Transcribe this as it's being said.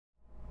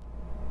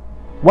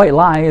White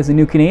Lie is a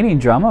new Canadian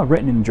drama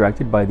written and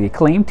directed by the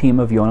acclaimed team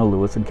of Yonah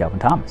Lewis and Calvin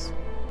Thomas.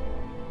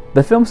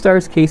 The film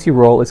stars Kacey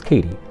Rohl as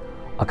Katie,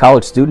 a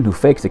college student who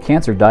fakes a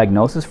cancer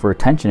diagnosis for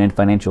attention and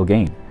financial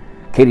gain.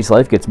 Katie's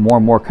life gets more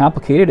and more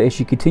complicated as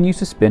she continues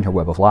to spin her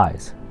web of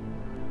lies.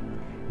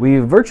 We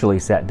virtually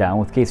sat down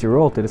with Kacey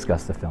Rohl to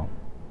discuss the film.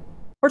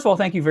 First of all,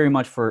 thank you very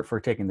much for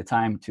taking the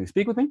time to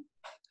speak with me.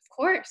 Of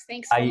course,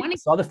 thanks for wanting. I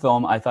saw the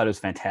film. I thought it was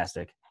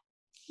fantastic.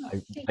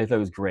 I thought it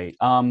was great.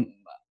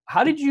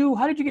 How did you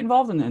get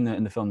involved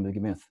in the film to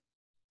begin with?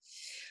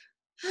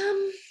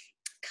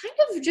 Kind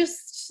of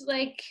just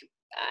like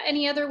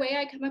any other way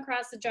I come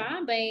across a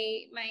job.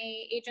 My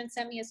agent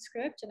sent me a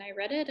script and I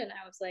read it and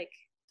I was like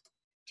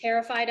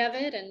terrified of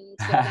it, and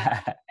so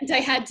that I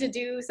had to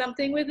do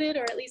something with it,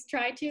 or at least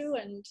try to.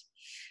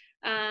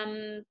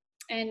 And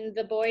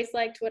the boys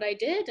liked what I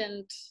did,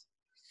 and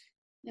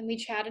we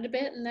chatted a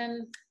bit, and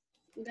then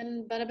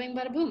bada bing,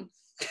 bada boom.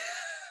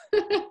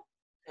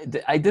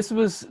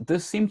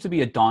 This seemed to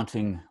be a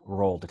daunting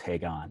role to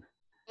take on.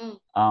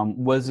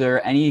 Was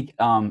there any,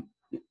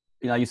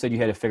 you said you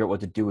had to figure out what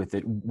to do with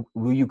it.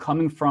 Were you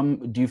coming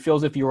from, do you feel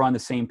as if you were on the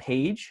same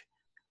page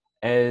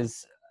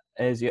as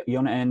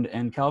Yonah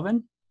and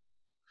Calvin?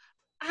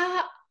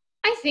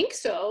 I think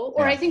so.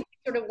 Or yeah. I think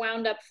we sort of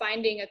wound up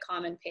finding a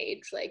common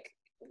page. Like,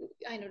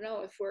 I don't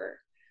know if we're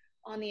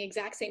on the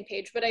exact same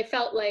page, but I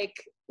felt like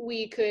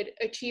we could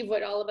achieve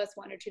what all of us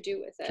wanted to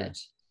do with it,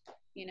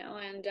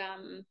 and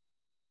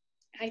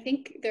I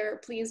think they're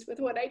pleased with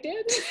what I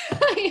did.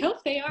 I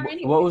hope they are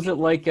anyway. What was it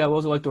like? What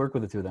was it like to work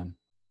with the two of them?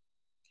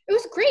 It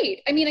was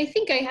great. I mean, I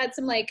think I had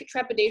some like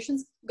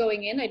trepidations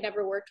going in. I'd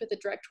never worked with a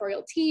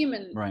directorial team,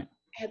 and right.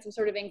 I had some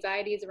sort of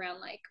anxieties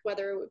around like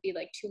whether it would be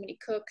like too many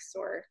cooks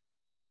or,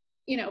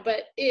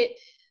 but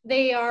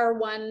they are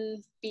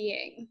one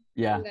being.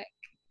 Yeah.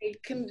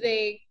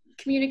 They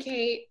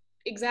communicate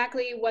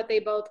exactly what they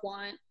both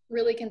want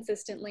really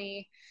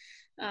consistently.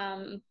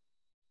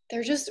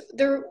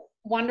 They're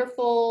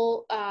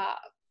wonderful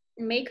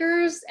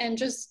makers, and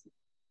just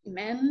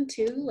men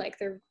too. Like,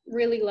 they're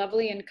really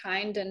lovely and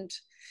kind and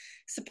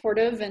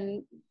supportive,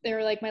 and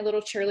they're like my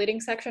little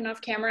cheerleading section off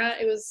camera.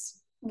 It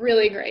was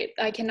really great.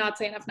 I cannot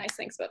say enough nice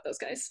things about those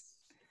guys.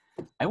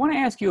 I want to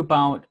ask you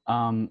about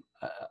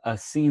a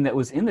scene that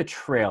was in the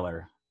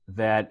trailer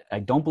that I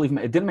don't believe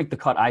it didn't make the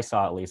cut. I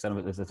saw, at least. I don't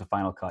know if it's a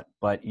final cut,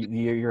 but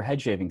your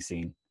head shaving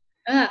scene.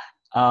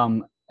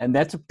 And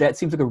that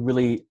seems like a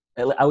really,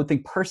 I would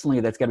think personally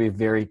that's got to be a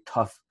very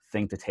tough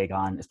thing to take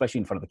on, especially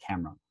in front of the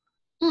camera.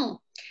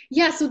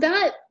 Yeah, so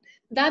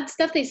that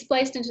stuff they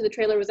spliced into the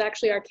trailer was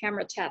actually our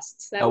camera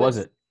tests. Was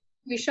it?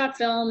 We shot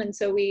film, and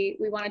so we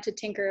wanted to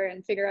tinker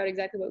and figure out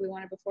exactly what we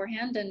wanted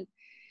beforehand. And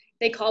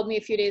they called me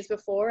a few days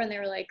before, and they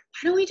were like,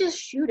 "Why don't we just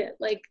shoot it?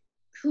 Like,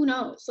 who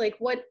knows? Like,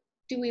 what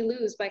do we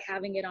lose by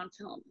having it on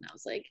film?" And I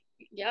was like,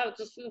 "Yeah,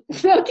 just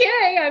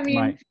okay. I mean,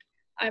 right.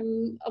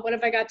 What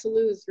have I got to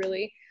lose,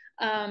 really?"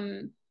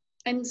 And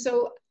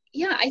so,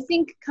 yeah, I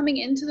think coming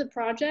into the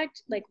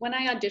project, like when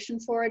I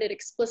auditioned for it, it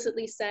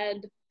explicitly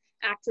said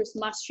actress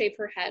must shave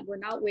her head. We're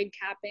not wig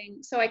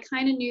capping. So I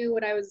kind of knew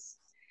what I was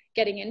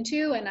getting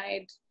into, and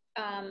I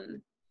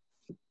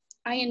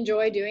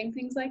enjoy doing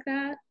things like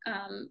that.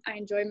 I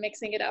enjoy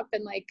mixing it up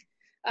and like,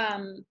 I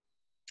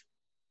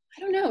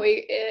don't know,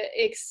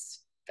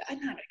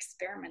 I'm not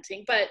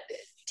experimenting, but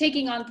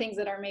taking on things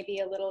that are maybe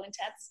a little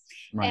intense.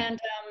 Right.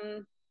 And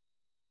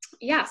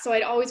yeah, so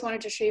I'd always wanted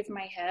to shave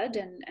my head,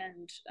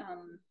 and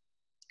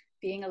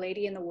being a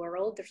lady in the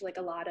world, there's like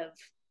a lot of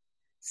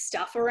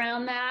stuff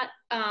around that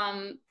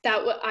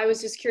I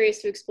was just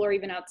curious to explore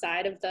even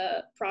outside of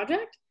the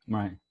project.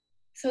 Right.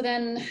 So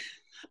then,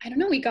 I don't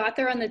know, we got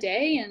there on the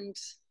day, and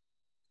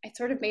I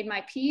sort of made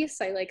my peace.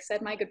 I like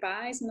said my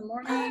goodbyes in the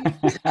morning.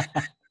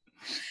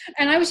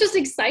 And I was just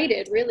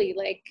excited, really,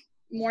 like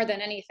more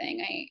than anything.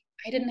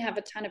 I didn't have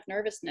a ton of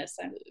nervousness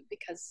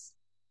because,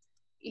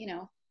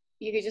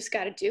 you just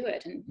got to do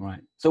it. And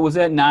right. So was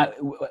that not,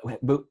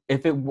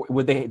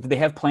 did they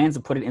have plans to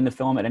put it in the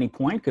film at any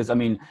point? Because I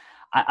mean,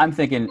 I'm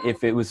thinking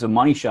if it was a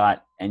money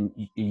shot and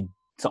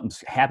something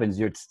happens,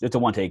 it's a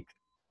one take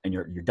and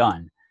you're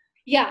done.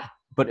 Yeah.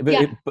 But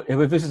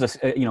if this is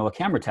a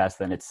camera test,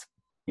 then it's,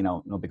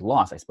 no big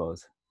loss, I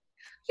suppose.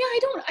 Yeah,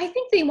 I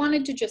think they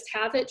wanted to just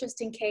have it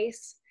just in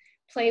case,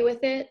 play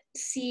with it,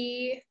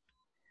 see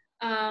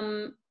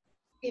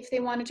if they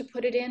wanted to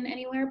put it in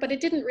anywhere, but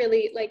it didn't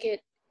really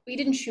we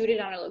didn't shoot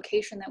it on a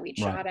location that we'd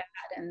shot at.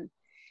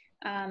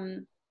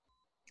 And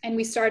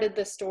we started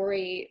the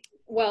story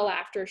well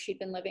after she'd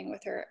been living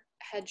with her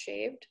head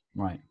shaved.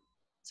 Right.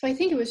 So I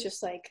think it was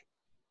just like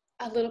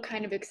a little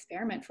kind of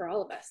experiment for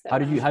all of us. How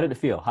did it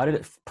feel? How did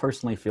it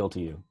personally feel to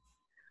you?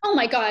 Oh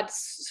my God,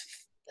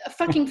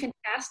 fucking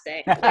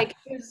fantastic. Like,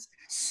 it was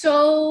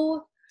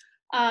so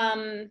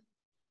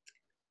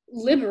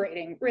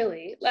liberating,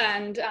 really.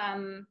 And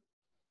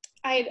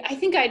I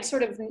think I'd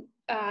sort of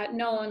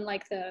known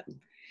like the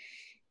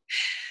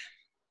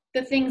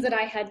things that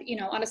I had,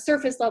 on a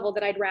surface level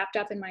that I'd wrapped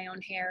up in my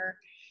own hair,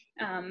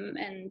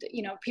 and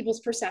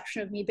people's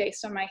perception of me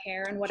based on my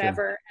hair and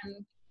whatever. Sure.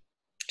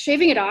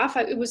 shaving it off,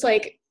 it was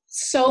like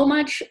so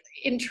much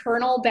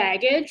internal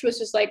baggage was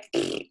just like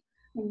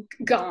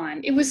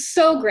gone. It was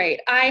so great.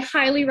 I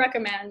highly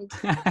recommend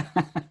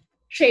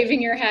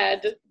shaving your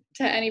head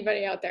to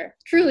anybody out there.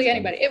 Truly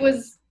anybody. It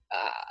was,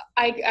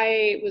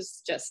 I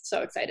was just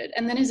so excited.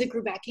 And then as it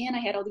grew back in, I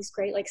had all these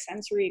great like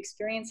sensory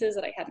experiences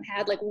that I hadn't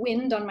had, like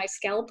wind on my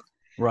scalp.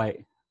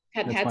 Right.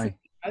 Hadn't had since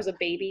I was a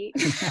baby.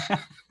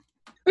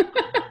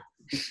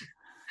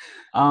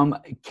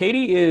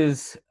 Katie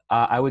is,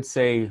 I would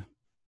say,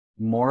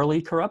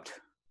 morally corrupt.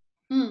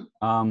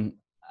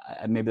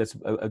 Maybe that's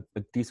a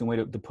decent way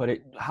to put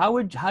it.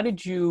 How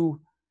did you?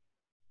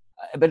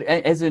 But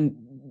as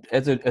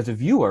a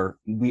viewer,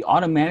 we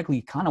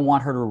automatically kind of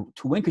want her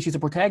to win because she's a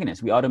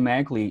protagonist. We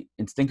automatically,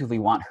 instinctively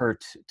want her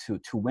to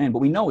win, but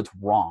we know it's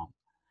wrong.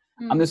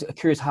 I'm just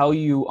curious how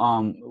you,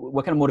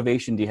 what kind of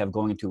motivation do you have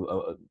going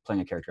into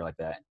playing a character like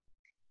that?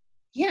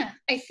 Yeah,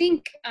 I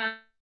think,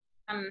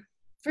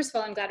 first of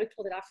all, I'm glad we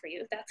pulled it off for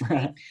you. That's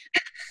great.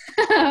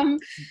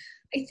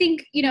 I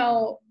think,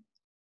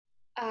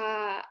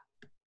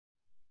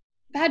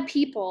 bad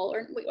people,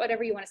 or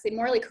whatever you want to say,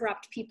 morally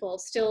corrupt people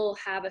still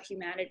have a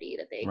humanity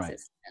that they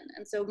exist in.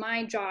 And so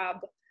my job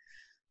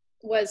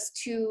was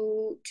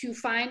to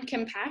find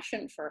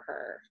compassion for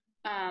her,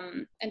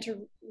 and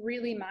to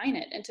really mine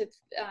it, and to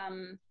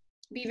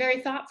be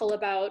very thoughtful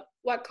about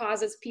what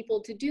causes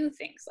people to do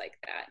things like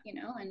that,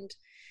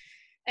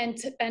 and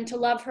to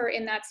love her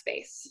in that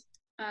space.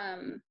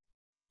 And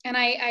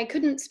I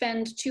couldn't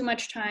spend too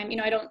much time,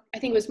 I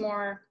think it was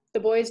more the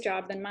boys'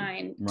 job than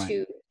mine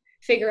to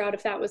figure out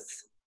if that was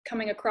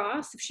coming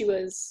across, if she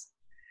was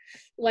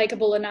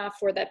likable enough,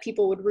 or that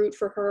people would root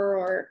for her,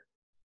 or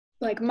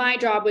like my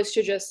job was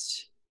to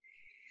just,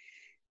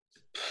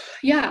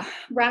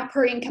 wrap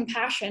her in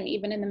compassion,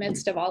 even in the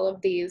midst of all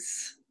of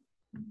these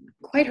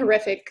quite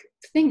horrific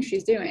things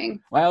she's doing.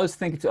 Well, I always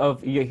think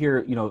of, you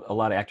hear, a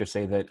lot of actors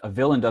say that a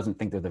villain doesn't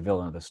think they're the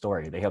villain of the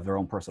story. They have their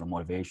own personal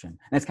motivation. And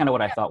that's kind of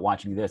what I thought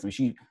watching this. I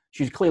mean,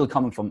 she's clearly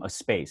coming from a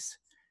space,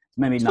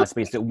 maybe not a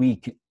space that we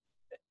can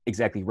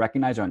exactly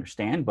recognize or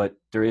understand, but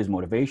there is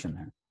motivation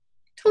there.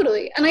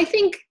 Totally. And I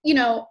think,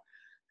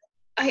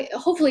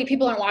 hopefully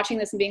people aren't watching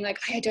this and being like,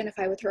 I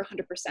identify with her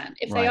 100%.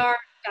 If they are,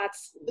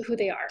 that's who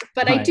they are.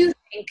 But I do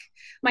think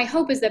my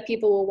hope is that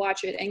people will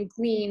watch it and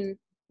glean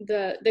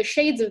the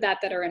shades of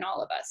that are in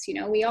all of us.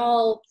 We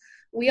all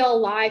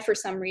lie for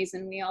some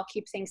reason. We all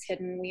keep things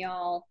hidden. We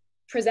all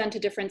present a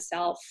different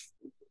self.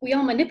 We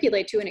all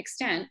manipulate to an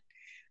extent.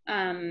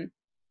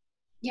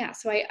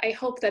 So I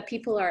hope that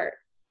people are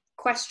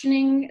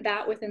questioning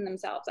that within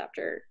themselves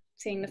after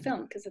seeing the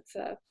film, because I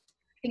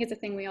think it's a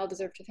thing we all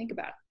deserve to think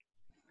about.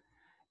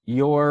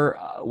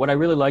 What I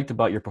really liked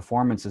about your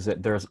performance is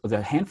that there's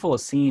a handful of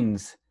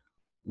scenes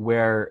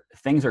where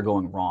things are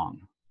going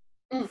wrong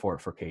for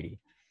Katie,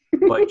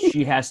 but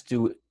she has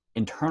to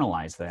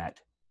internalize that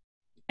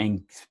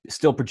and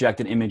still project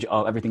an image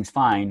of everything's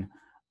fine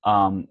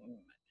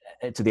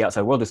to the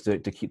outside world, just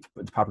to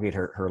propagate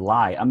her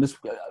lie. I'm just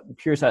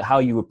curious how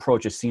you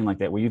approach a scene like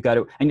that, where you've got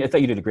to, and I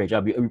thought you did a great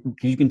job,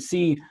 because you can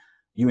see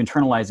you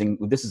internalizing,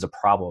 this is a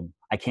problem.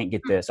 I can't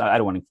get this. I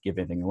don't want to give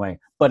anything away.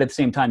 But at the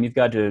same time, you've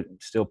got to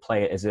still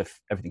play it as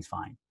if everything's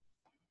fine.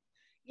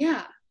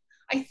 Yeah.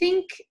 I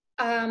think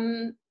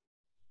I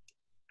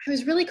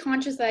was really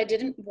conscious that I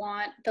didn't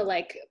want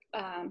the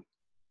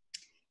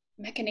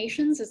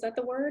machinations, is that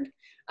the word?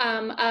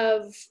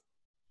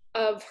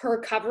 Of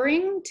her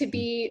covering to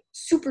be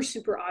super,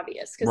 super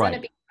obvious, because then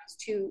it becomes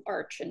too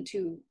arch and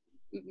too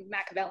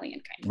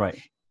Machiavellian kind of.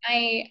 Right.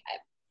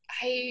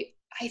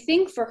 I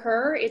think for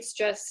her, it's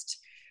just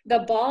the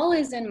ball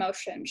is in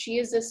motion. She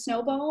is a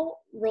snowball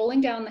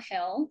rolling down the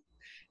hill.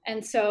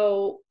 And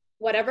so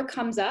whatever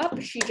comes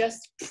up, she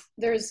just,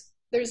 there's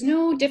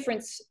no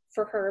difference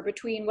for her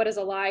between what is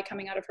a lie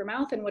coming out of her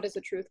mouth and what is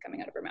the truth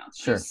coming out of her mouth.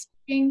 Sure.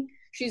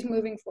 She's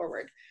moving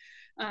forward.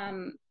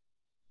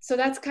 So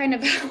that's kind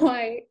of how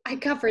I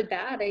covered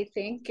that, I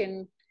think.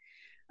 And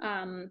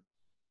and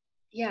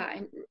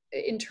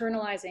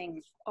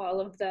internalizing all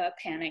of the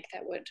panic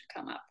that would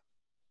come up.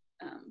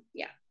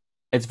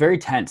 It's very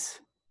tense.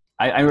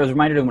 I was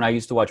reminded of when I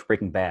used to watch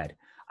Breaking Bad.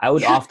 I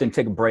would often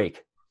take a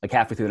break like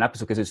halfway through an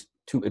episode because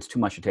it's too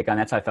much to take on.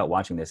 That's how I felt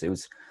watching this.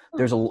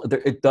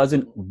 It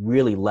doesn't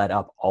really let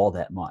up all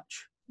that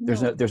much. No.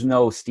 There's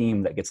no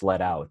steam that gets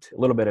let out,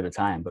 a little bit at a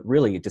time, but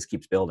really it just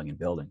keeps building and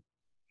building.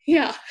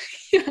 Yeah.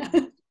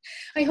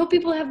 I hope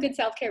people have good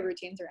self-care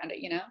routines around it,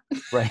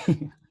 Right.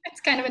 It's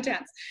kind of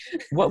intense.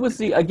 What was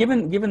the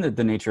given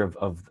the nature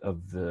of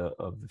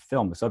the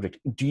film, the subject?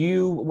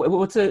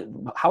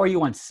 How are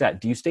you on set?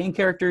 Do you stay in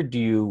character? Do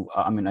you?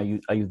 Are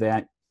you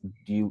that?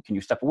 Can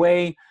you step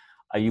away?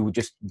 Are you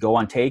just go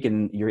on take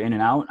and you're in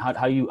and out? How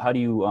are you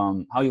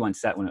on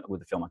set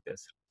with a film like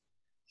this?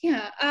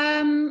 Yeah.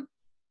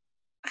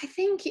 I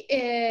think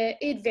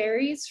it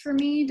varies for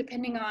me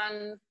depending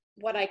on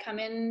what I come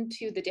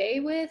into the day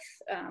with,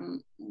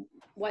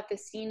 what the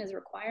scene is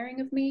requiring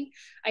of me.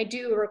 I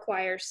do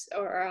require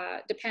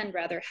depend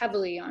rather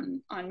heavily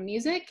on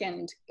music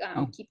and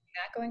keeping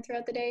that going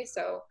throughout the day.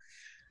 So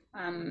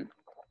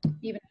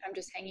even if I'm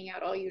just hanging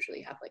out, I'll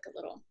usually have like a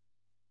little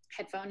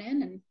headphone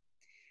in and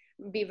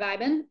be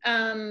vibing.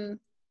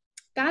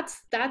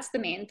 That's the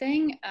main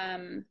thing.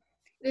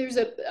 There's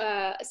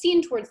a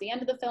scene towards the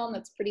end of the film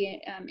that's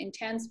pretty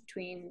intense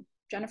between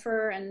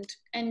Jennifer and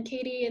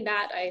Katie, and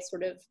that I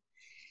sort of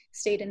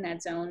stayed in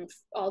that zone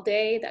all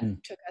day. That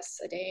took us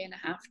a day and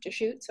a half to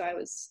shoot, so I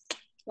was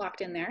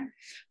locked in there.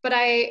 But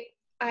I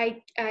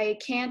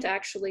can't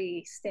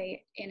actually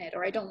stay in it,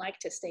 or I don't like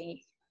to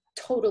stay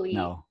totally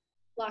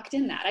locked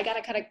in that. I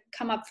gotta kind of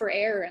come up for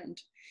air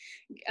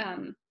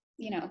and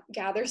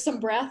gather some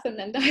breath and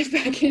then dive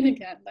back in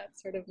again.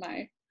 That's sort of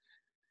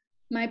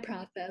my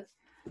process.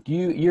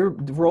 Your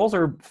roles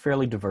are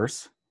fairly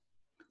diverse.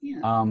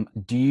 Yeah.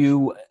 Do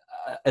you,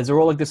 is a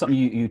role like this something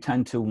you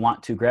tend to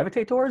want to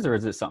gravitate towards, or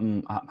is it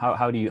something,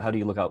 how do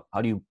you look out?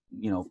 How do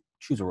you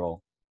choose a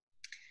role?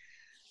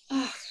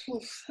 Oh,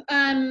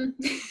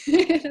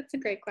 that's a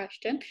great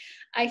question.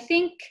 I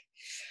think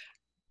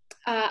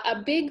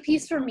a big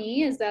piece for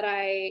me is that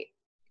I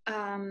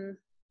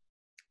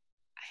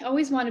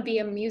always want to be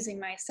amusing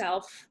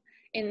myself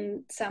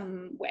in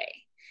some way.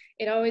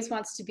 It always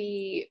wants to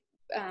be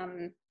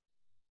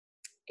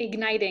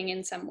igniting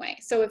in some way.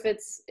 So if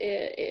it's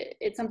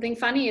something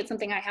funny, it's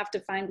something I have to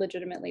find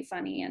legitimately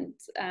funny, and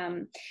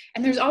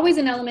there's always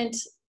an element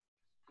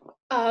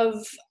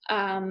of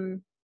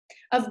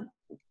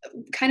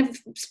kind of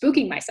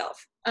spooking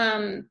myself.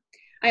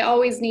 I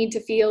always need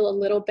to feel a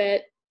little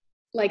bit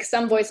like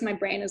some voice in my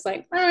brain is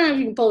like,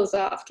 you can pull this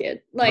off,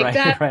 kid. Like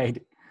right.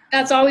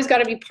 That's always got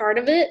to be part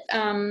of it.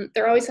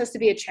 There always has to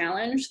be a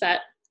challenge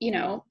that,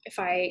 if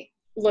I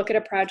look at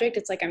a project,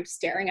 it's like I'm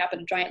staring up at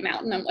a giant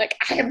mountain. I'm like,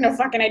 I have no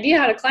fucking idea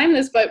how to climb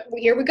this, but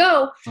here we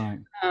go. Right.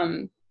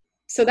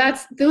 So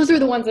those are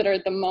the ones that are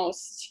the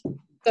most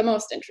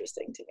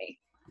interesting to me.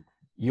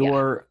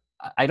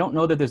 I don't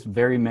know that there's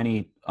very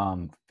many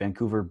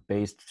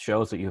Vancouver-based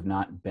shows that you have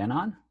not been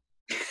on.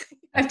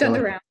 I've done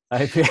the round.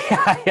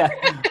 Yeah.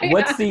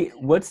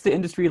 What's the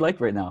industry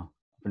like right now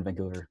in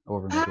Vancouver?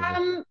 Over in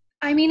Vancouver?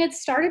 I mean, it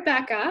started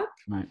back up.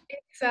 Right.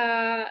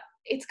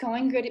 It's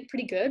going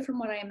pretty good from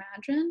what I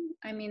imagine.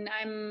 I mean,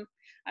 I'm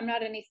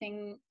not on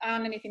anything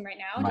right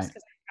now, just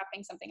because I'm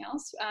prepping something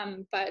else.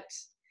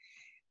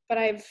 But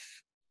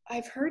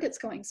I've heard it's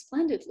going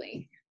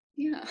splendidly.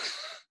 Yeah.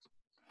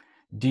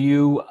 Do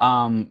you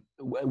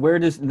where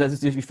does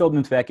you filmed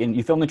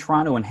you filmed in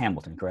Toronto and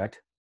Hamilton,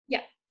 correct?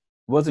 Yeah.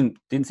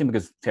 Didn't seem like it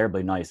was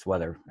terribly nice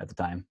weather at the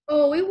time.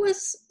 Oh, it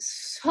was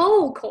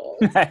so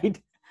cold.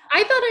 Right.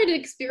 I thought I'd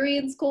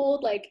experience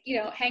cold, like,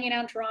 hanging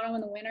out in Toronto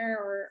in the winter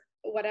or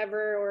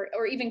whatever,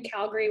 or even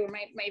Calgary where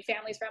my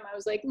family's from. I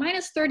was like,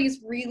 -30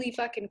 is really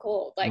fucking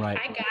cold. Like, right.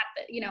 I got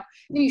that,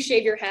 then you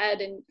shave your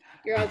head and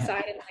you're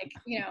outside and like,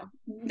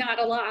 not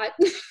a lot.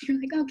 You're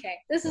like, okay,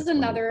 this is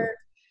another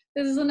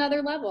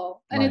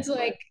level. And it's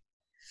like,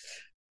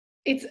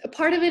 it's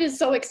part of it is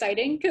so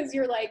exciting because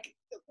you're like,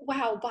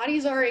 wow,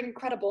 bodies are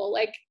incredible.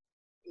 Like,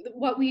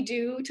 what we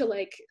do to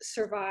like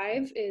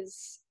survive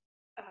is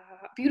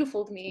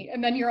beautiful to me.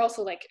 And then you're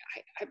also like,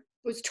 I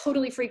was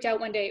totally freaked out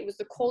one day. It was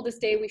the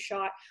coldest day we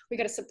shot. We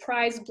got a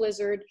surprise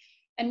blizzard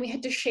and we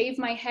had to shave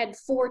my head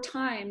 4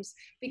 times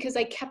because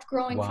I kept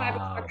growing 5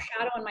 o'clock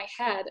shadow on my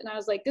head. And I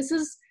was like, this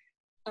is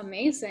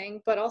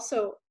amazing, but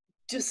also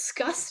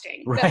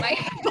disgusting that my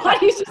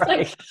body's just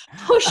like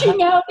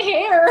pushing out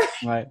hair.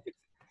 Right.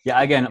 Yeah.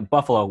 Again,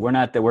 Buffalo,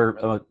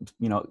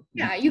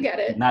 yeah, you get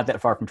it. Not that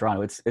far from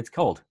Toronto. It's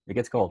cold. It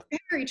gets cold.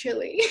 Very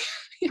chilly.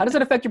 How does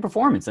that affect your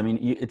performance? I mean,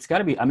 it's got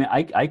to be. I mean,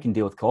 I can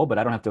deal with cold, but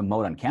I don't have to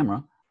emote on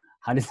camera.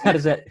 How does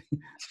that?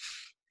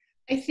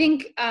 I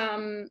think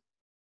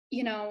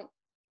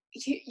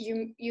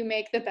you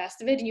make the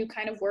best of it, and you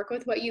kind of work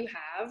with what you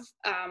have.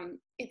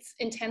 It's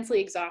intensely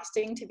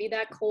exhausting to be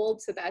that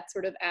cold, so that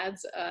sort of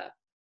adds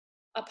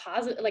a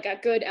positive, like a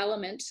good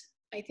element.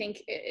 I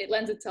think it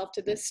lends itself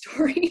to this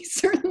story,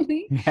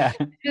 certainly. Yeah.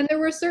 And there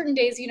were certain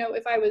days,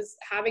 if I was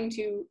having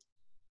to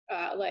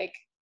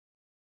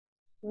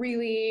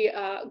really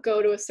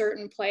go to a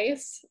certain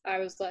place, I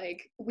was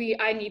like,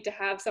 I need to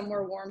have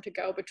somewhere warm to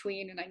go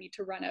between, and I need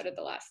to run out at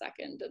the last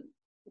second and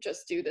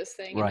just do this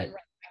thing and then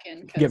run back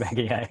in. Get back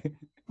in, yeah.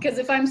 Because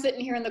if I'm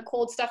sitting here and the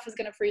cold stuff is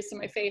going to freeze to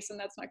my face, and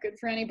that's not good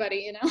for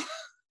anybody,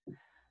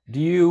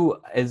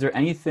 Is there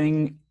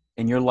anything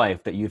in your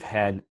life that you've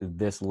had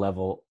this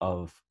level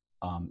of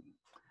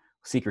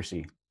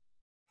secrecy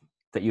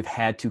that you've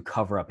had to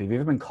cover up? Have you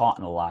ever been caught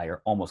in a lie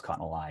or almost caught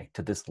in a lie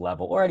to this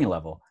level or any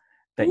level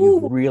that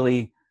you've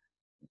really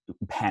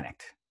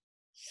panicked?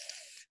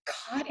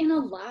 Caught in a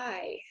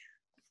lie.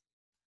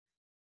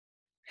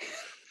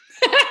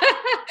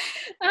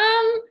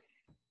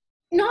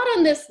 Not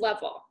on this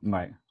level.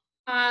 Right.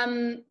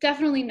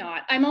 Definitely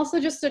not. I'm also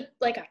just a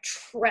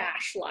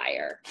trash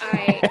liar.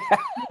 I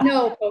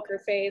no poker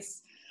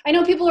face. I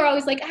know people are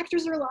always like,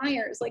 actors are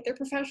liars, like they're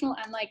professional.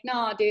 I'm like,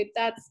 nah, dude,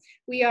 I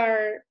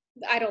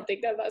don't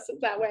think that's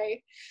that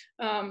way.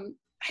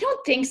 I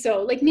don't think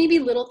so. Like maybe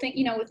little thing,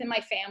 within my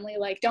family,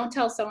 like don't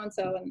tell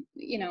so-and-so and,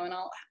 and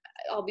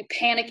I'll be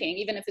panicking,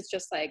 even if it's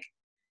just like,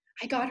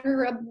 I got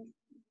her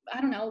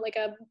I don't know, like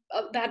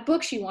that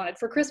book she wanted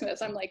for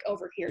Christmas. I'm like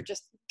over here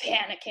just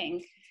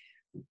panicking,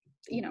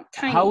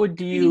 tiny. How would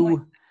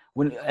you,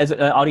 when as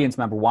an audience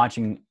member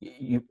watching,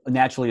 you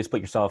naturally just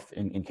put yourself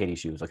in Katie's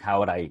shoes? Like, how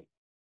would I,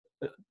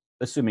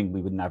 assuming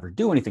we would never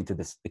do anything to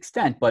this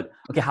extent, but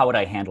okay, how would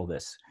I handle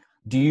this?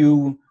 Do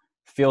you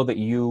feel that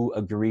you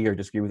agree or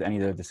disagree with any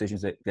of the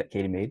decisions that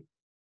Katie made?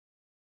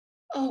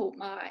 Oh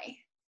my.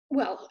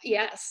 Well,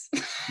 yes.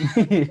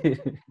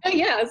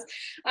 Yes.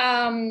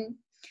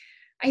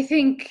 I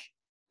think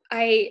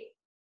I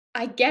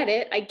get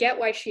it. I get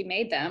why she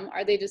made them.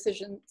 Are they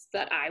decisions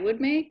that I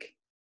would make?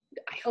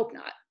 I hope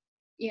not.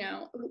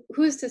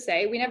 Who's to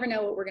say? We never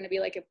know what we're going to be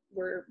like if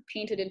we're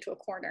painted into a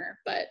corner,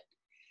 but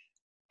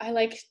I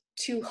like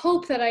to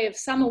hope that I have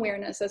some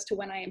awareness as to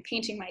when I am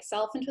painting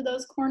myself into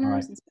those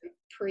corners and sort of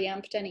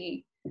preempt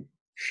any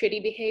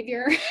shitty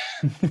behavior.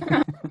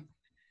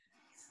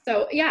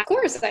 So yeah, of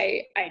course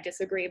I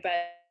disagree, but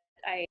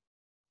I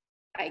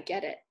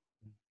get it.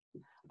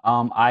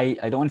 I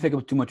don't want to take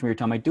up too much of your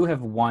time. I do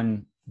have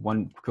one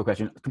quick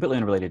question, completely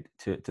unrelated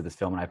to this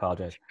film, and I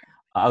apologize.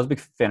 I was a big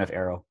fan of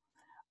Arrow.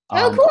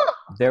 Oh, cool.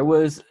 There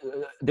was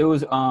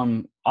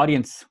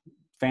audience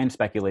fan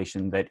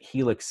speculation that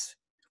Helix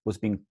was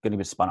going to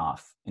be spun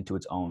off into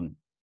its own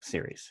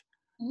series.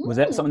 Ooh. Was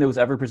that something that was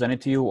ever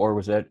presented to you, or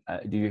was that?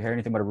 Do you hear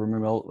anything about a rumor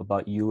mill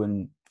about you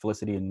and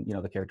Felicity and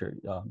the character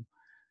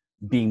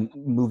being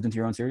moved into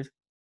your own series?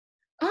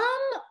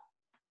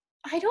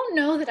 I don't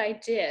know that I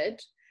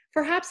did.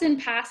 Perhaps in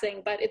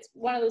passing, but it's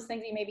one of those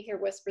things you maybe hear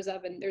whispers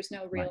of, and there's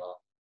no real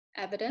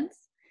evidence.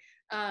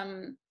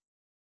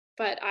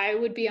 But I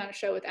would be on a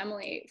show with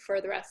Emily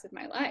for the rest of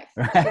my life.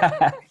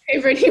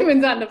 Favorite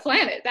humans on the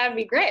planet. That'd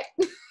be great.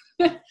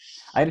 I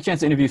had a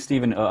chance to interview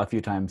Steven a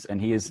few times, and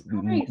he is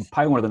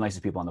probably one of the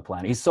nicest people on the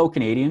planet. He's so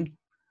Canadian.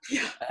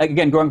 Yeah.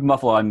 Again, growing up in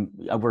Buffalo,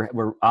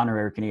 we're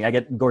honorary Canadian. I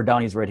get Gord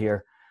Downey's right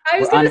here. I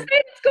was going to say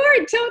it's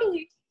Gord,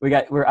 totally.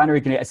 We're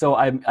honorary Canadian. So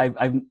I've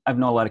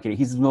known a lot of Canadian.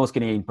 He's the most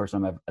Canadian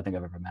person I think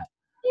I've ever met.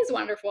 He's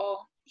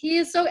wonderful. He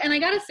is so, and I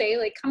gotta say,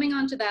 like, coming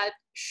onto that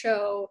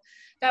show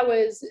that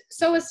was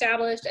so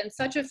established and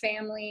such a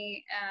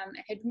family,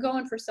 it had been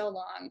going for so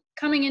long.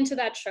 Coming into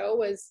that show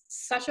was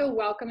such a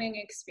welcoming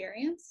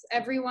experience.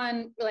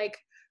 Everyone, like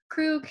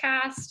crew,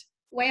 cast,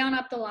 way on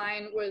up the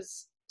line,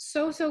 was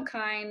so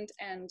kind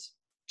and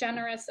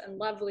generous and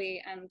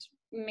lovely, and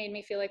made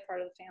me feel like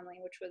part of the family,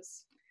 which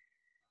was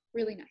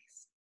really nice.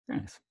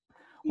 Nice.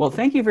 Well,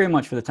 thank you very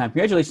much for the time.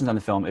 Congratulations on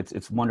the film.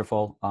 It's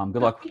wonderful.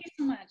 Good luck thank you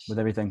so much. with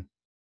everything.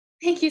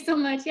 Thank you so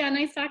much. Yeah,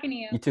 nice talking to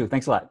you. You too.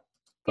 Thanks a lot.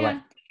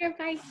 Bye-bye. Yeah, sure,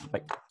 bye.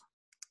 Bye.